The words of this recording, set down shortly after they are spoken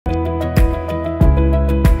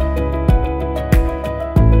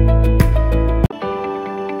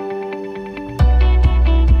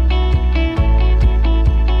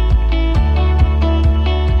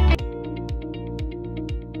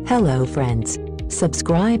friends,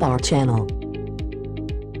 subscribe our channel,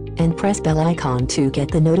 and press bell icon to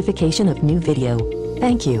get the notification of new video.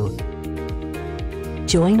 Thank you.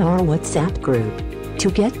 Join our WhatsApp group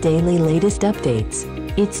to get daily latest updates.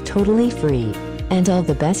 It's totally free, and all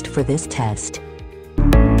the best for this test.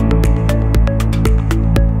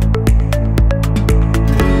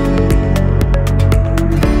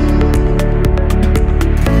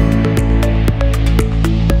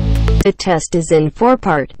 The test is in 4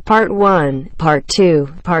 parts: Part 1, Part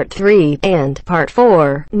 2, Part 3, and Part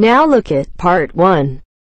 4. Now look at Part 1.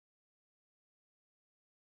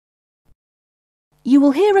 You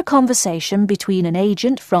will hear a conversation between an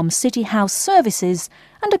agent from City House Services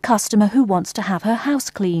and a customer who wants to have her house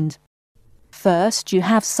cleaned. First, you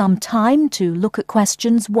have some time to look at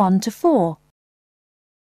questions 1 to 4.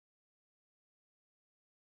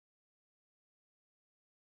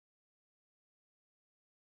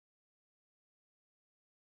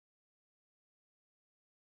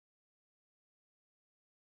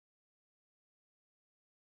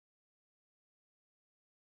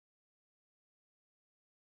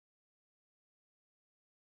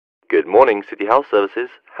 Good morning, City House Services.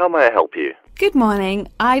 How may I help you? Good morning.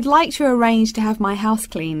 I'd like to arrange to have my house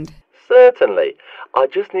cleaned. Certainly. I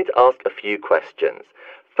just need to ask a few questions.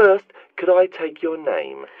 First, could I take your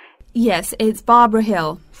name? Yes, it's Barbara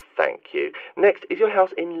Hill. Thank you. Next, is your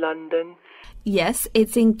house in London? Yes,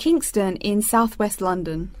 it's in Kingston in southwest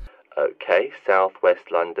London. Okay,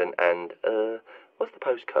 southwest London, and, what's the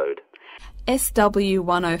postcode?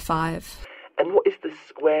 SW105. And what is the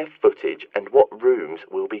square footage and what rooms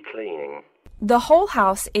will be cleaning? The whole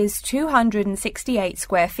house is 268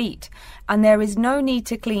 square feet, and there is no need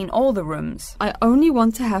to clean all the rooms. I only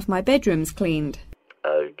want to have my bedrooms cleaned.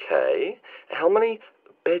 Okay. How many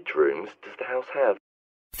bedrooms does the house have?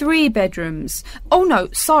 3 bedrooms. Oh no,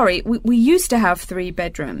 sorry, we used to have 3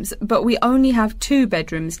 bedrooms, but we only have 2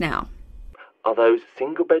 bedrooms now. Are those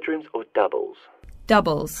single bedrooms or doubles?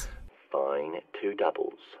 Doubles. Fine, 2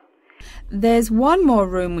 doubles. There's one more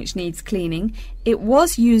room which needs cleaning. It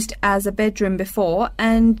was used as a bedroom before,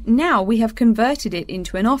 and now we have converted it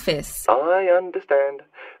into an office. I understand.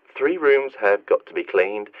 3 rooms have got to be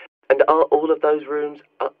cleaned. And are all of those rooms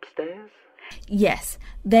upstairs? Yes.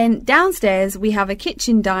 Then downstairs we have a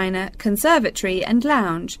kitchen diner, conservatory and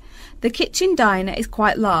lounge. The kitchen diner is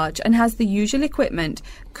quite large and has the usual equipment: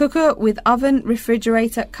 cooker with oven,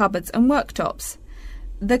 refrigerator, cupboards and worktops.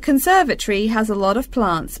 The conservatory has a lot of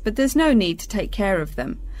plants, but there's no need to take care of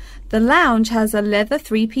them. The lounge has a leather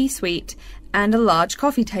 3-piece suite and a large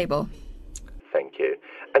coffee table. Thank you.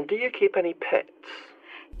 And do you keep any pets?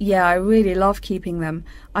 Yeah, I really love keeping them.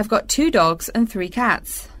 I've got 2 dogs and 3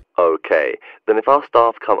 cats. Okay, then if our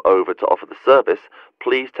staff come over to offer the service,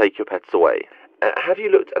 please take your pets away. Have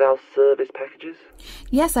you looked at our service packages?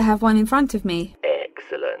 Yes, I have one in front of me.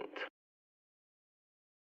 Excellent.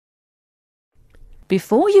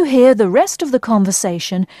 Before you hear the rest of the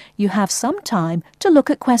conversation, you have some time to look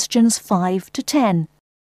at questions 5 to 10.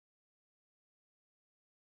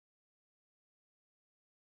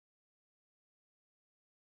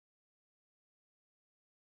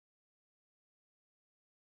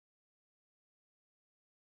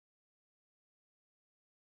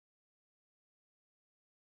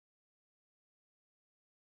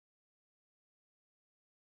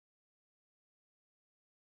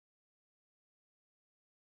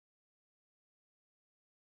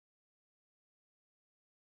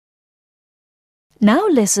 Now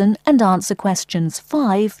listen and answer questions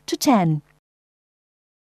 5 to 10.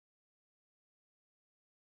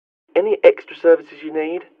 Any extra services you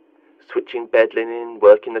need? Switching bed linen,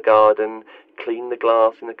 working the garden, clean the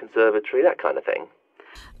glass in the conservatory, that kind of thing?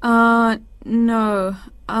 No.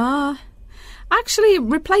 Actually,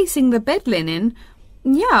 replacing the bed linen,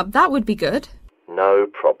 yeah, that would be good. No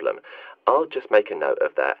problem. I'll just make a note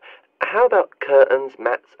of that. How about curtains,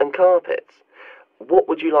 mats and carpets? What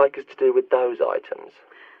would you like us to do with those items?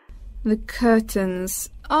 The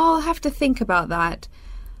curtains. I'll have to think about that.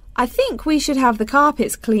 I think we should have the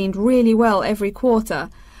carpets cleaned really well every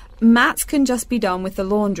quarter. Mats can just be done with the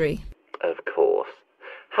laundry. Of course.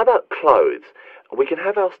 How about clothes? We can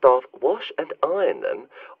have our staff wash and iron them,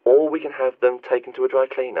 or we can have them taken to a dry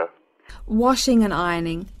cleaner. Washing and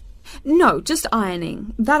ironing. No, just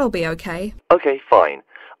ironing. That'll be okay. Okay, fine.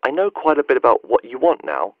 I know quite a bit about what you want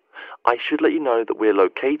now. I should let you know that we're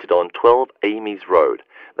located on 12 Amy's Road.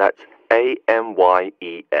 That's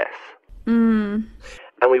A-M-Y-E-S. And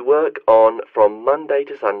we work on from Monday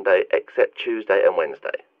to Sunday, except Tuesday and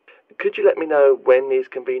Wednesday. Could you let me know when is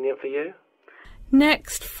convenient for you?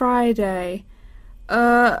 Next Friday.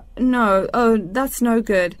 No. Oh, that's no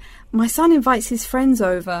good. My son invites his friends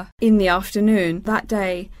over in the afternoon that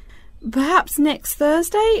day. Perhaps next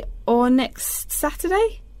Thursday or next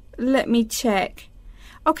Saturday? Let me check.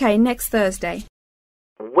 Okay, next Thursday.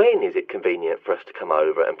 When is it convenient for us to come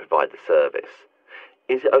over and provide the service?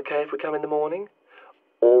 Is it okay if we come in the morning?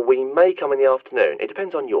 Or we may come in the afternoon. It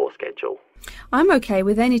depends on your schedule. I'm okay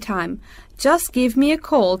with any time. Just give me a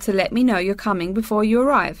call to let me know you're coming before you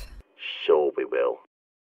arrive. Sure we will.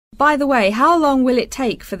 By the way, how long will it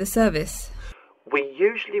take for the service? We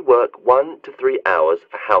usually work 1 to 3 hours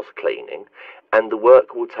for house cleaning, and the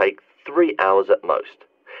work will take 3 hours at most.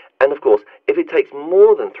 And of course, if it takes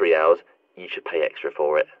more than 3 hours, you should pay extra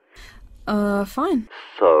for it. Fine.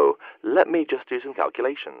 So, let me just do some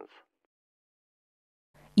calculations.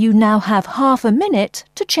 You now have half a minute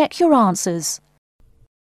to check your answers.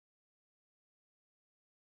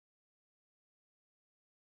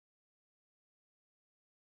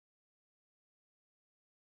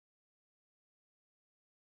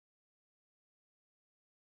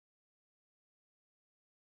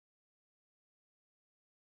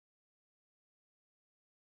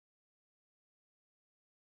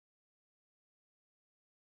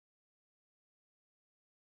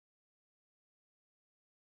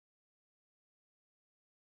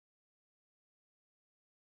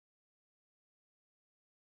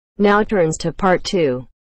 Now turns to part 2.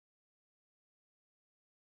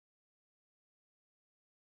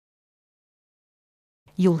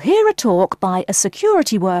 You'll hear a talk by a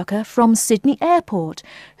security worker from Sydney Airport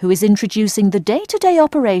who is introducing the day-to-day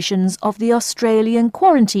operations of the Australian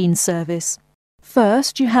Quarantine Service.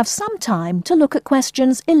 First, you have some time to look at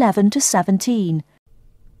questions 11 to 17.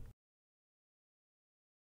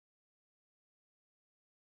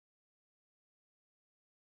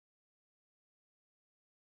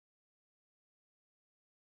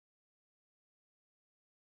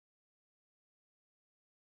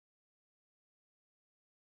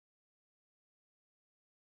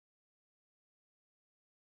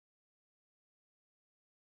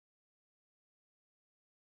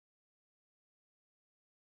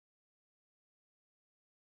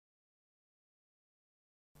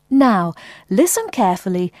 Now, listen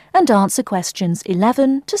carefully and answer questions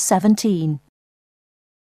 11 to 17.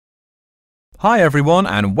 Hi everyone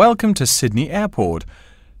and welcome to Sydney Airport.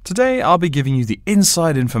 Today I'll be giving you the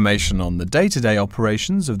inside information on the day-to-day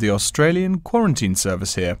operations of the Australian Quarantine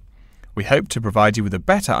Service here. We hope to provide you with a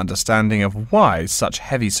better understanding of why such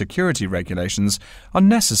heavy security regulations are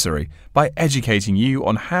necessary by educating you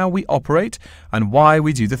on how we operate and why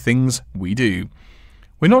we do the things we do.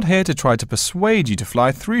 We're not here to try to persuade you to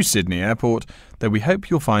fly through Sydney Airport, though we hope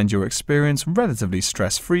you'll find your experience relatively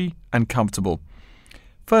stress-free and comfortable.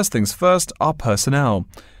 First things first, our personnel.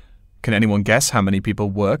 Can anyone guess how many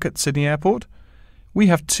people work at Sydney Airport? We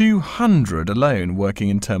have 200 alone working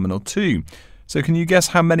in Terminal 2. So can you guess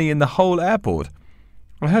how many in the whole airport?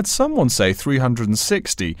 I heard someone say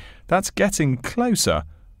 360. That's getting closer.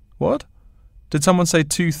 What? Did someone say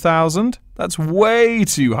 2,000? That's way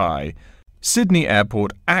too high. Sydney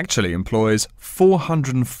Airport actually employs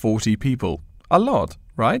 440 people. A lot,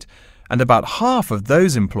 right? And about half of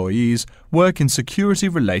those employees work in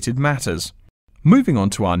security-related matters. Moving on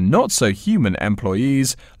to our not-so-human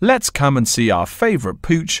employees, let's come and see our favourite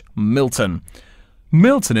pooch, Milton.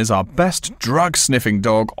 Milton is our best drug-sniffing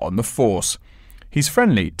dog on the force. He's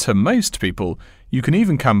friendly to most people. You can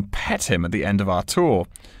even come pet him at the end of our tour.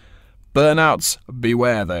 Burnouts,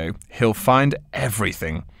 beware though. He'll find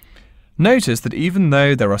everything. Notice that even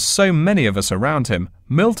though there are so many of us around him,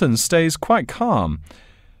 Milton stays quite calm.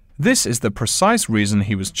 This is the precise reason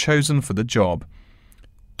he was chosen for the job.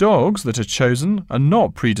 Dogs that are chosen are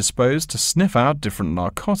not predisposed to sniff out different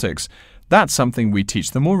narcotics. That's something we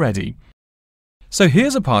teach them already. So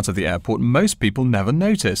here's a part of the airport most people never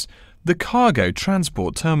notice, the cargo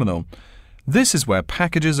transport terminal. This is where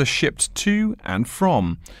packages are shipped to and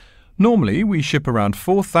from. Normally, we ship around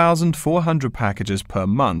 4,400 packages per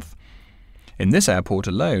month. In this airport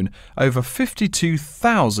alone, over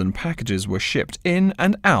 52,000 packages were shipped in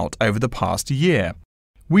and out over the past year.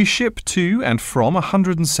 We ship to and from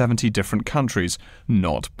 170 different countries.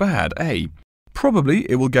 Not bad, eh? Probably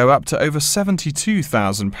it will go up to over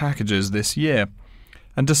 72,000 packages this year.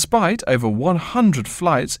 And despite over 100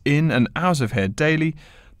 flights in and out of here daily,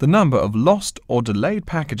 the number of lost or delayed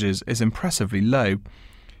packages is impressively low.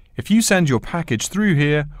 If you send your package through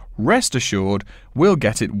here, rest assured we'll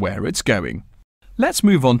get it where it's going. Let's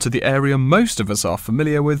move on to the area most of us are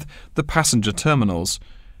familiar with, the passenger terminals.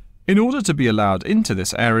 In order to be allowed into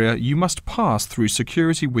this area, you must pass through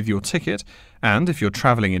security with your ticket and, if you're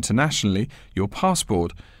travelling internationally, your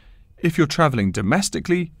passport. If you're travelling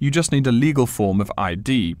domestically, you just need a legal form of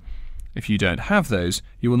ID. If you don't have those,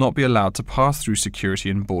 you will not be allowed to pass through security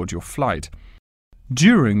and board your flight.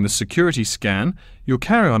 During the security scan, your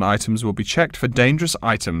carry-on items will be checked for dangerous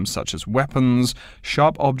items such as weapons,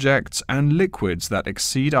 sharp objects, and liquids that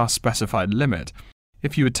exceed our specified limit.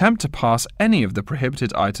 If you attempt to pass any of the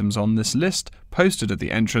prohibited items on this list posted at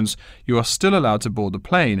the entrance, you are still allowed to board the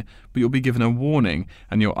plane, but you'll be given a warning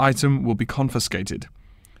and your item will be confiscated.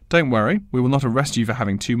 Don't worry, we will not arrest you for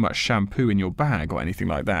having too much shampoo in your bag or anything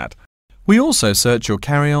like that. We also search your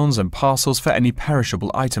carry-ons and parcels for any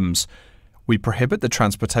perishable items. We prohibit the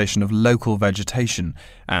transportation of local vegetation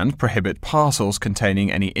and prohibit parcels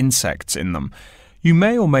containing any insects in them. You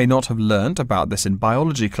may or may not have learnt about this in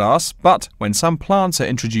biology class, but when some plants are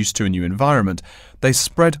introduced to a new environment, they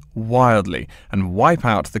spread wildly and wipe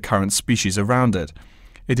out the current species around it.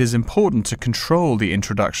 It is important to control the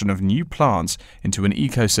introduction of new plants into an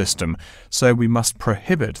ecosystem, so we must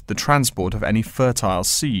prohibit the transport of any fertile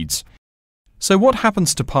seeds. So what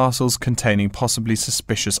happens to parcels containing possibly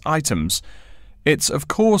suspicious items? It's of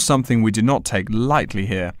course something we do not take lightly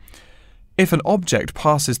here. If an object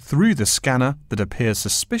passes through the scanner that appears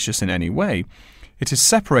suspicious in any way, it is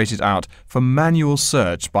separated out for manual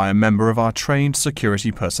search by a member of our trained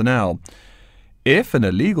security personnel. If an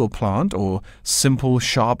illegal plant or simple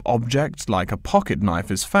sharp object like a pocket knife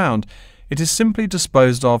is found, it is simply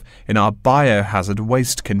disposed of in our biohazard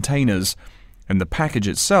waste containers, and the package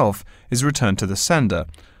itself is returned to the sender,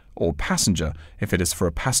 or passenger if it is for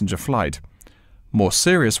a passenger flight. More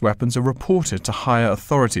serious weapons are reported to higher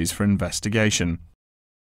authorities for investigation.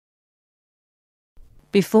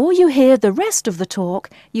 Before you hear the rest of the talk,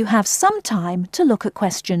 you have some time to look at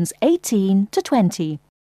questions 18 to 20.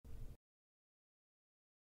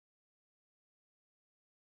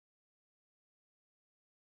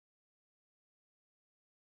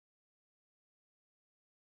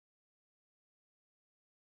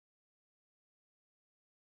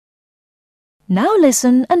 Now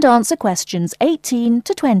listen and answer questions 18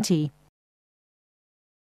 to 20.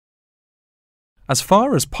 As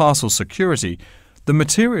far as parcel security, the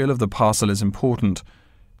material of the parcel is important.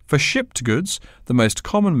 For shipped goods, the most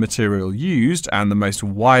common material used and the most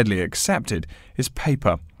widely accepted is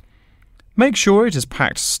paper. Make sure it is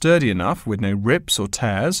packed sturdy enough with no rips or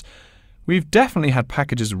tears. We've definitely had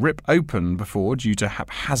packages rip open before due to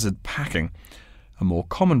haphazard packing. A more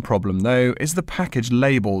common problem, though, is the package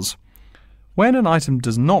labels. When an item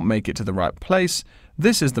does not make it to the right place,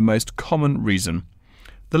 this is the most common reason.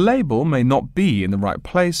 The label may not be in the right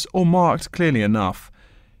place or marked clearly enough.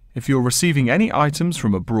 If you're receiving any items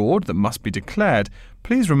from abroad that must be declared,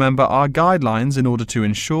 please remember our guidelines in order to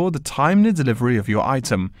ensure the timely delivery of your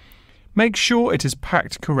item. Make sure it is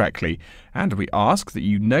packed correctly, and we ask that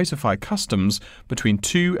you notify customs between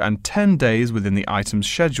 2 and 10 days within the item's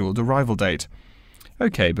scheduled arrival date.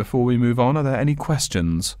 OK, before we move on, are there any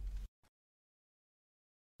questions?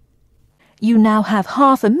 You now have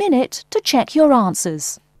half a minute to check your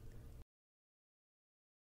answers.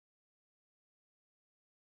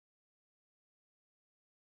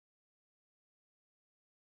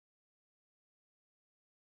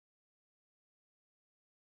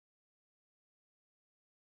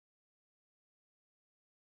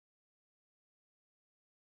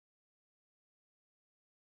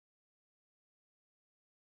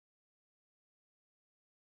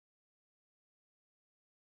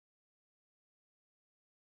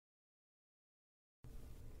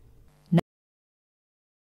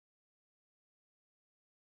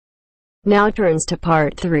 Now turns to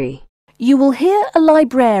part 3. You will hear a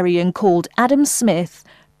librarian called Adam Smith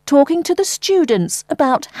talking to the students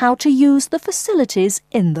about how to use the facilities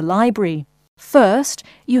in the library. First,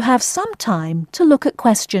 you have some time to look at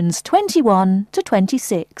questions 21 to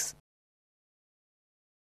 26.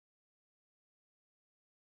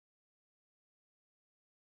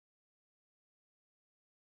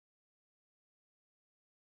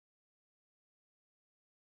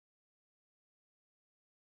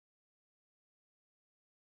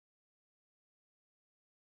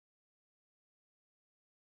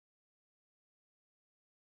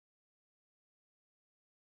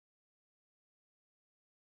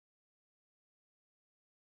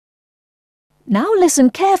 Now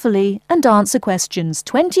listen carefully and answer questions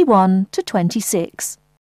 21 to 26.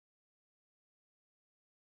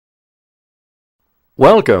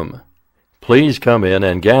 Welcome. Please come in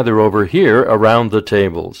and gather over here around the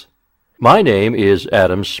tables. My name is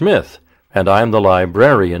Adam Smith, and I'm the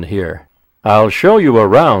librarian here. I'll show you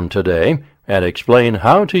around today and explain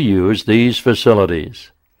how to use these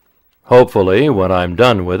facilities. Hopefully, when I'm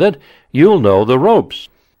done with it, you'll know the ropes.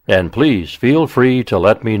 and please feel free to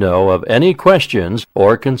let me know of any questions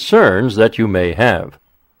or concerns that you may have.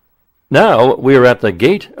 Now we're at the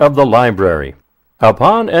gate of the library.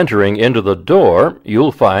 Upon entering into the door,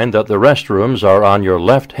 you'll find that the restrooms are on your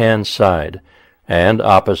left-hand side, and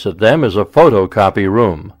opposite them is a photocopy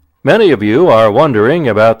room. Many of you are wondering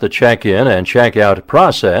about the check-in and check-out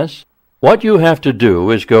process. What you have to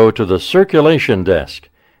do is go to the circulation desk,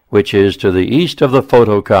 which is to the east of the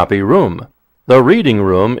photocopy room. The reading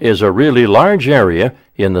room is a really large area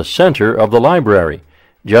in the center of the library,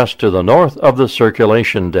 just to the north of the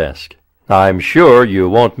circulation desk. I'm sure you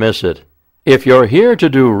won't miss it. If you're here to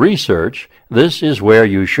do research, this is where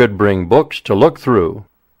you should bring books to look through.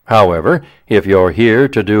 However, if you're here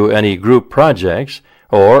to do any group projects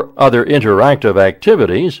or other interactive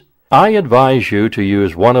activities, I advise you to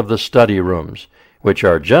use one of the study rooms, which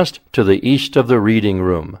are just to the east of the reading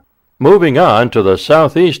room. Moving on to the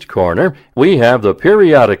southeast corner, we have the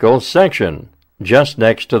periodicals section, just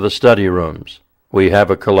next to the study rooms. We have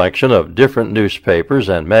a collection of different newspapers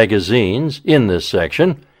and magazines in this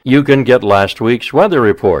section. You can get last week's weather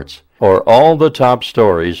reports, or all the top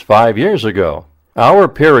stories 5 years ago. Our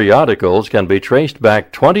periodicals can be traced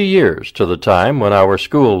back 20 years to the time when our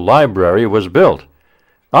school library was built.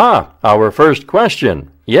 Our first question.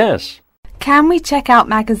 Yes. Can we check out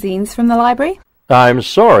magazines from the library? I'm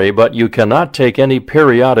sorry, but you cannot take any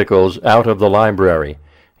periodicals out of the library.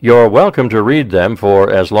 You're welcome to read them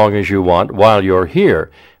for as long as you want while you're here,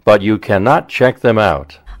 but you cannot check them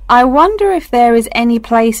out. I wonder if there is any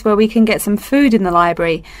place where we can get some food in the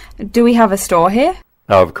library. Do we have a store here?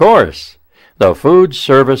 Of course. The Food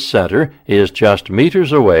Service Center is just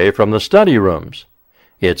meters away from the study rooms.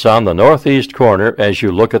 It's on the northeast corner as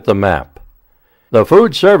you look at the map. The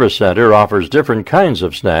Food Service Center offers different kinds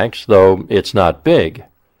of snacks, though it's not big.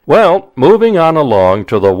 Well, moving on along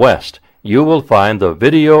to the west, you will find the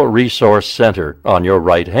Video Resource Center on your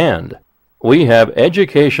right hand. We have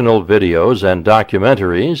educational videos and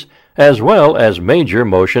documentaries, as well as major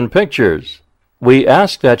motion pictures. We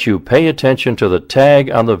ask that you pay attention to the tag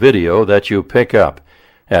on the video that you pick up,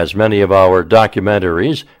 as many of our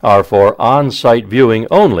documentaries are for on-site viewing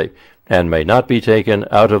only and may not be taken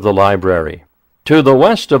out of the library. To the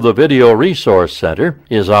west of the Video Resource Center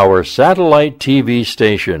is our satellite TV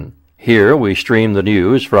station. Here we stream the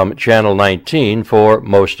news from Channel 19 for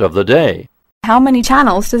most of the day. How many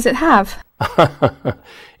channels does it have?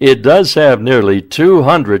 It does have nearly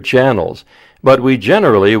 200 channels, but we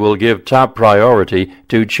generally will give top priority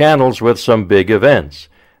to channels with some big events,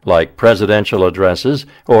 like presidential addresses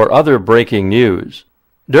or other breaking news.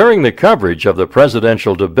 During the coverage of the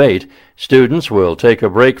presidential debate, students will take a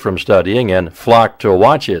break from studying and flock to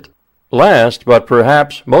watch it. Last, but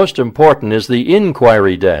perhaps most important, is the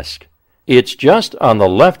inquiry desk. It's just on the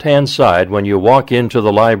left-hand side when you walk into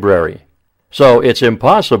the library, so it's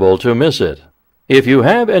impossible to miss it. If you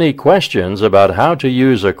have any questions about how to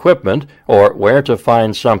use equipment or where to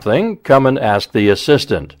find something, come and ask the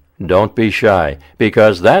assistant. Don't be shy,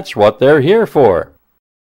 because that's what they're here for.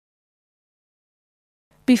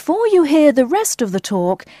 Before you hear the rest of the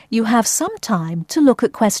talk, you have some time to look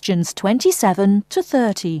at questions 27 to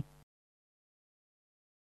 30.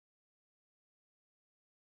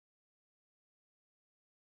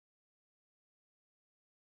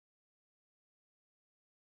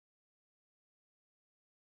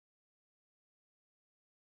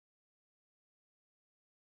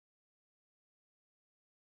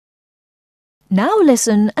 Now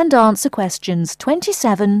listen and answer questions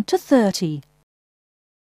 27 to 30.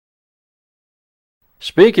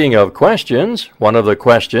 Speaking of questions, one of the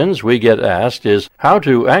questions we get asked is how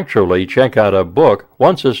to actually check out a book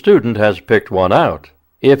once a student has picked one out.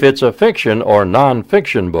 If it's a fiction or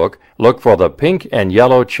non-fiction book, look for the pink and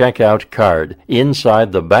yellow checkout card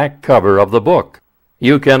inside the back cover of the book.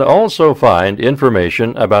 You can also find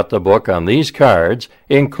information about the book on these cards,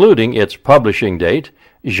 including its publishing date,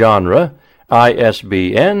 genre,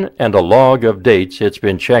 ISBN, and a log of dates it's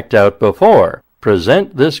been checked out before.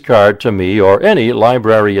 Present this card to me or any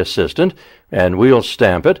library assistant, and we'll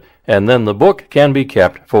stamp it, and then the book can be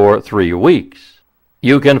kept for 3 weeks.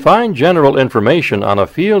 You can find general information on a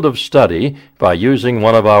field of study by using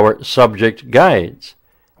one of our subject guides.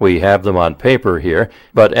 We have them on paper here,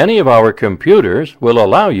 but any of our computers will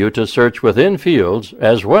allow you to search within fields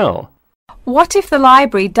as well. What if the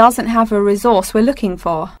library doesn't have a resource we're looking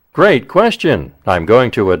for? Great question. I'm going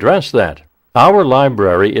to address that. Our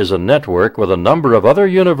library is a network with a number of other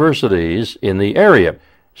universities in the area,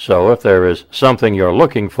 so if there is something you're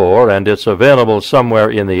looking for and it's available somewhere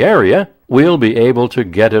in the area, we'll be able to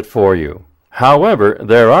get it for you. However,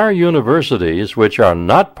 there are universities which are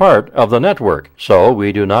not part of the network, so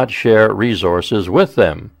we do not share resources with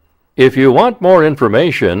them. If you want more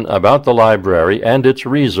information about the library and its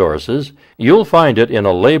resources, you'll find it in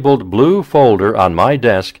a labeled blue folder on my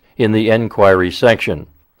desk in the Enquiry section.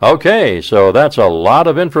 Okay, so that's a lot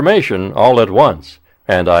of information all at once,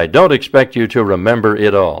 and I don't expect you to remember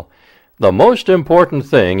it all. The most important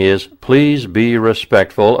thing is please be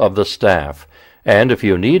respectful of the staff, and if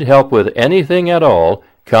you need help with anything at all,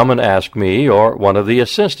 come and ask me or one of the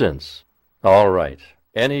assistants. All right,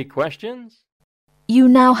 any questions? You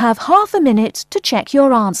now have half a minute to check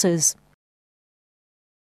your answers.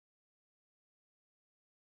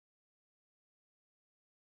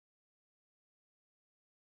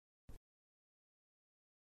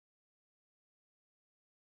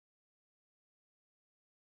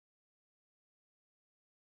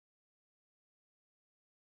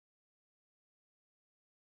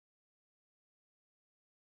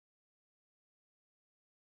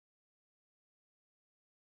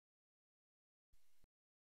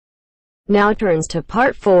 Now turns to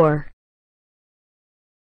Part 4.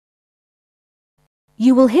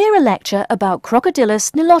 You will hear a lecture about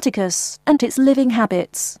Crocodylus niloticus and its living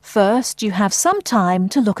habits. First, you have some time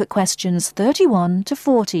to look at questions 31 to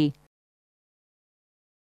 40.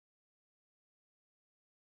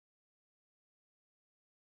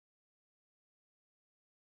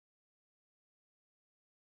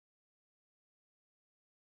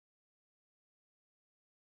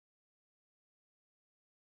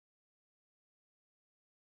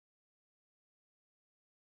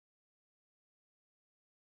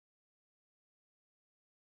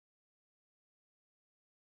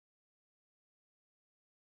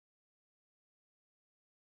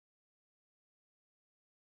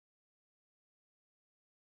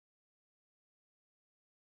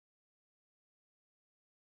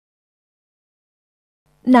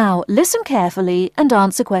 Now listen carefully and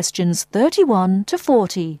answer questions 31 to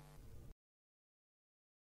 40.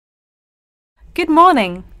 Good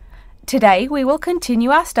morning. Today we will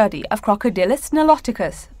continue our study of Crocodylus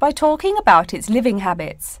niloticus by talking about its living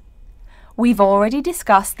habits. We've already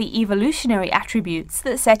discussed the evolutionary attributes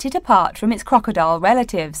that set it apart from its crocodile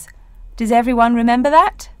relatives. Does everyone remember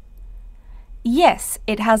that? Yes,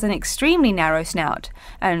 it has an extremely narrow snout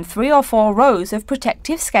and 3 or 4 rows of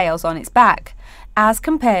protective scales on its back, as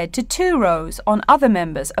compared to 2 rows on other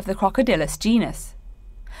members of the Crocodylus genus.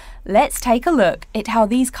 Let's take a look at how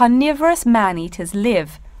these carnivorous man-eaters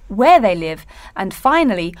live, where they live, and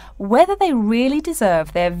finally, whether they really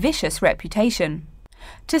deserve their vicious reputation.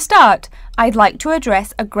 To start, I'd like to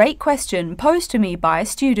address a great question posed to me by a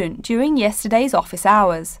student during yesterday's office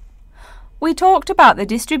hours. We talked about the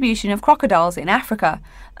distribution of crocodiles in Africa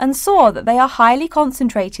and saw that they are highly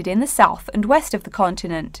concentrated in the south and west of the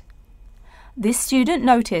continent. This student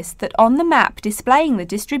noticed that on the map displaying the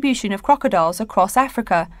distribution of crocodiles across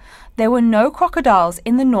Africa, there were no crocodiles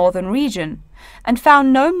in the northern region, and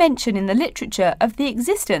found no mention in the literature of the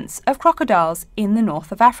existence of crocodiles in the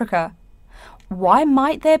north of Africa. Why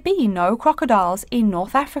might there be no crocodiles in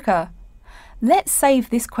North Africa? Let's save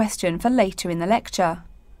this question for later in the lecture.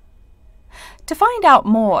 To find out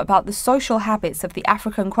more about the social habits of the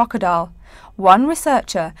African crocodile, one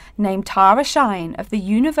researcher named Tara Shine of the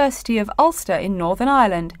University of Ulster in Northern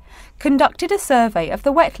Ireland conducted a survey of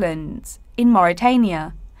the wetlands in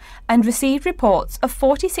Mauritania and received reports of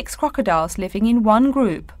 46 crocodiles living in one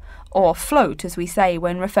group, or float as we say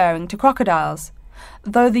when referring to crocodiles,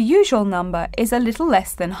 though the usual number is a little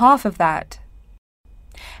less than half of that.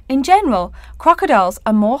 In general, crocodiles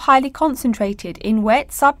are more highly concentrated in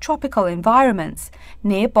wet subtropical environments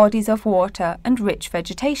near bodies of water and rich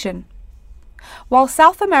vegetation. While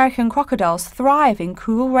South American crocodiles thrive in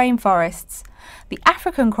cool rainforests, the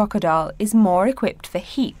African crocodile is more equipped for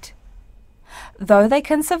heat. Though they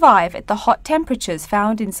can survive at the hot temperatures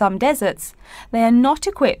found in some deserts, they are not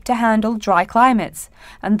equipped to handle dry climates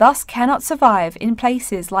and thus cannot survive in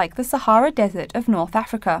places like the Sahara Desert of North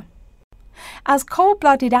Africa. As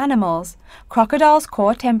cold-blooded animals, crocodiles'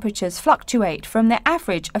 core temperatures fluctuate from their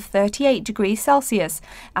average of 38 degrees Celsius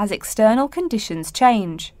as external conditions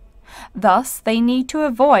change. Thus, they need to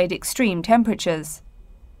avoid extreme temperatures.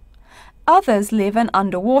 Others live an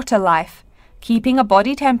underwater life, keeping a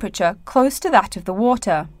body temperature close to that of the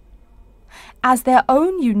water. As their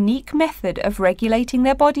own unique method of regulating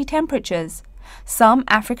their body temperatures, some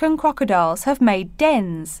African crocodiles have made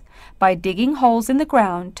dens by digging holes in the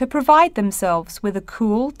ground to provide themselves with a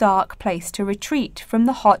cool, dark place to retreat from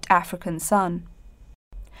the hot African sun.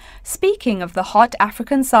 Speaking of the hot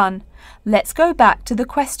African sun, let's go back to the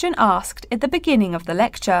question asked at the beginning of the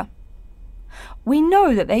lecture. We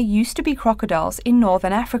know that there used to be crocodiles in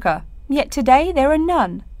northern Africa, yet today there are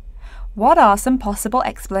none. What are some possible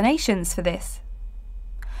explanations for this?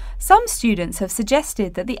 Some students have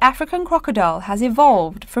suggested that the African crocodile has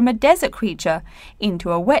evolved from a desert creature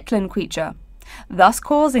into a wetland creature, thus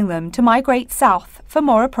causing them to migrate south for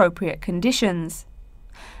more appropriate conditions.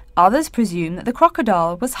 Others presume that the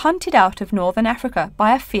crocodile was hunted out of northern Africa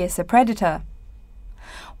by a fiercer predator.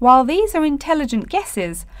 While these are intelligent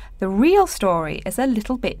guesses, the real story is a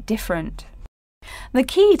little bit different. The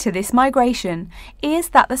key to this migration is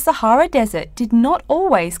that the Sahara Desert did not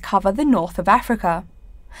always cover the north of Africa.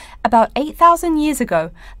 About 8,000 years ago,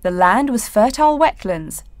 the land was fertile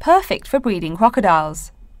wetlands, perfect for breeding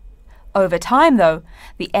crocodiles. Over time, though,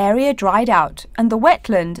 the area dried out and the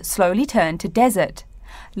wetland slowly turned to desert,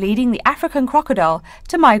 leading the African crocodile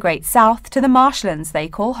to migrate south to the marshlands they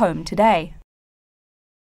call home today.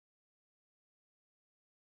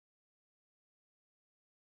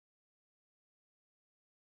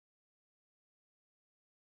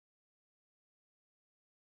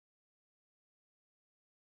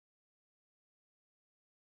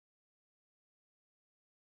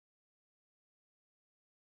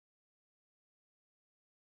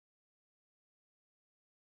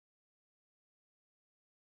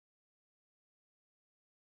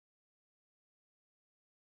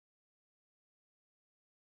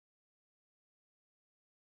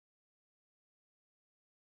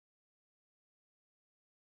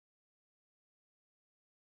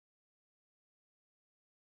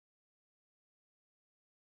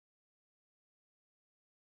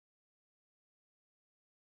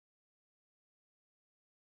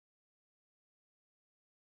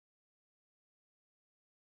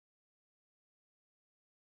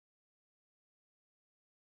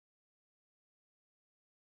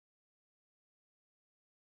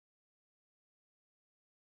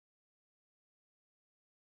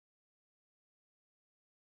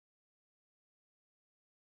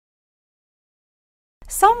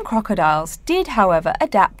 Some crocodiles did, however,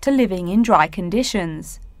 adapt to living in dry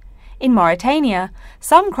conditions. In Mauritania,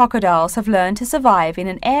 some crocodiles have learned to survive in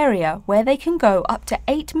an area where they can go up to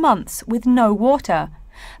 8 months with no water,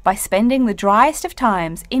 by spending the driest of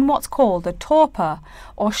times in what's called a torpor,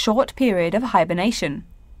 or short period of hibernation.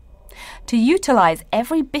 To utilize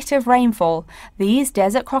every bit of rainfall, these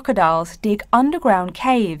desert crocodiles dig underground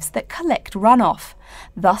caves that collect runoff,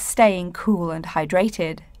 thus staying cool and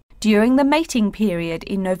hydrated. During the mating period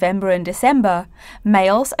in November and December,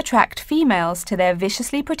 males attract females to their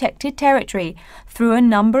viciously protected territory through a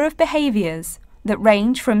number of behaviors that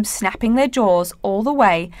range from snapping their jaws all the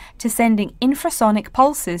way to sending infrasonic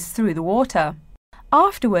pulses through the water.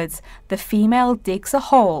 Afterwards, the female digs a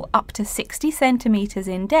hole up to 60 centimeters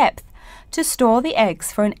in depth to store the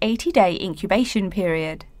eggs for an 80-day incubation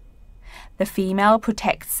period. The female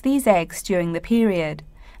protects these eggs during the period,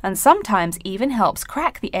 and sometimes even helps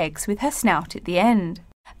crack the eggs with her snout at the end.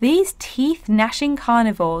 These teeth-gnashing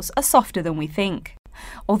carnivores are softer than we think.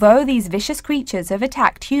 Although these vicious creatures have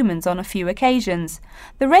attacked humans on a few occasions,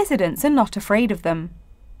 the residents are not afraid of them.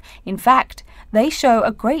 In fact, they show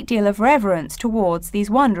a great deal of reverence towards these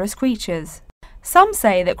wondrous creatures. Some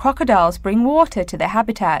say that crocodiles bring water to their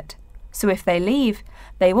habitat, so if they leave,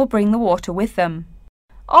 they will bring the water with them.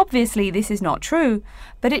 Obviously, this is not true,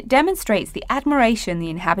 but it demonstrates the admiration the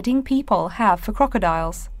inhabiting people have for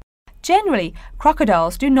crocodiles. Generally,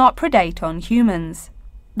 crocodiles do not predate on humans.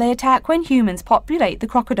 They attack when humans populate the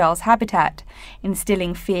crocodile's habitat,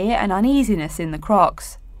 instilling fear and uneasiness in the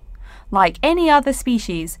crocs. Like any other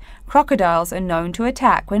species, crocodiles are known to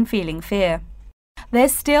attack when feeling fear.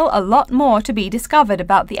 There's still a lot more to be discovered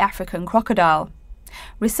about the African crocodile.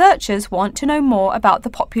 Researchers want to know more about the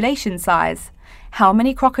population size, how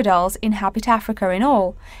many crocodiles inhabit Africa in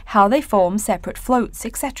all, how they form separate floats,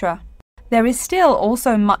 etc. There is still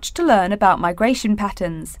also much to learn about migration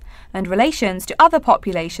patterns and relations to other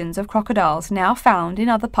populations of crocodiles now found in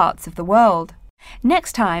other parts of the world.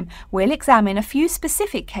 Next time, we'll examine a few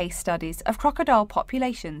specific case studies of crocodile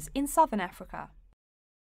populations in southern Africa.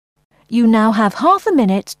 You now have half a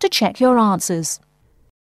minute to check your answers.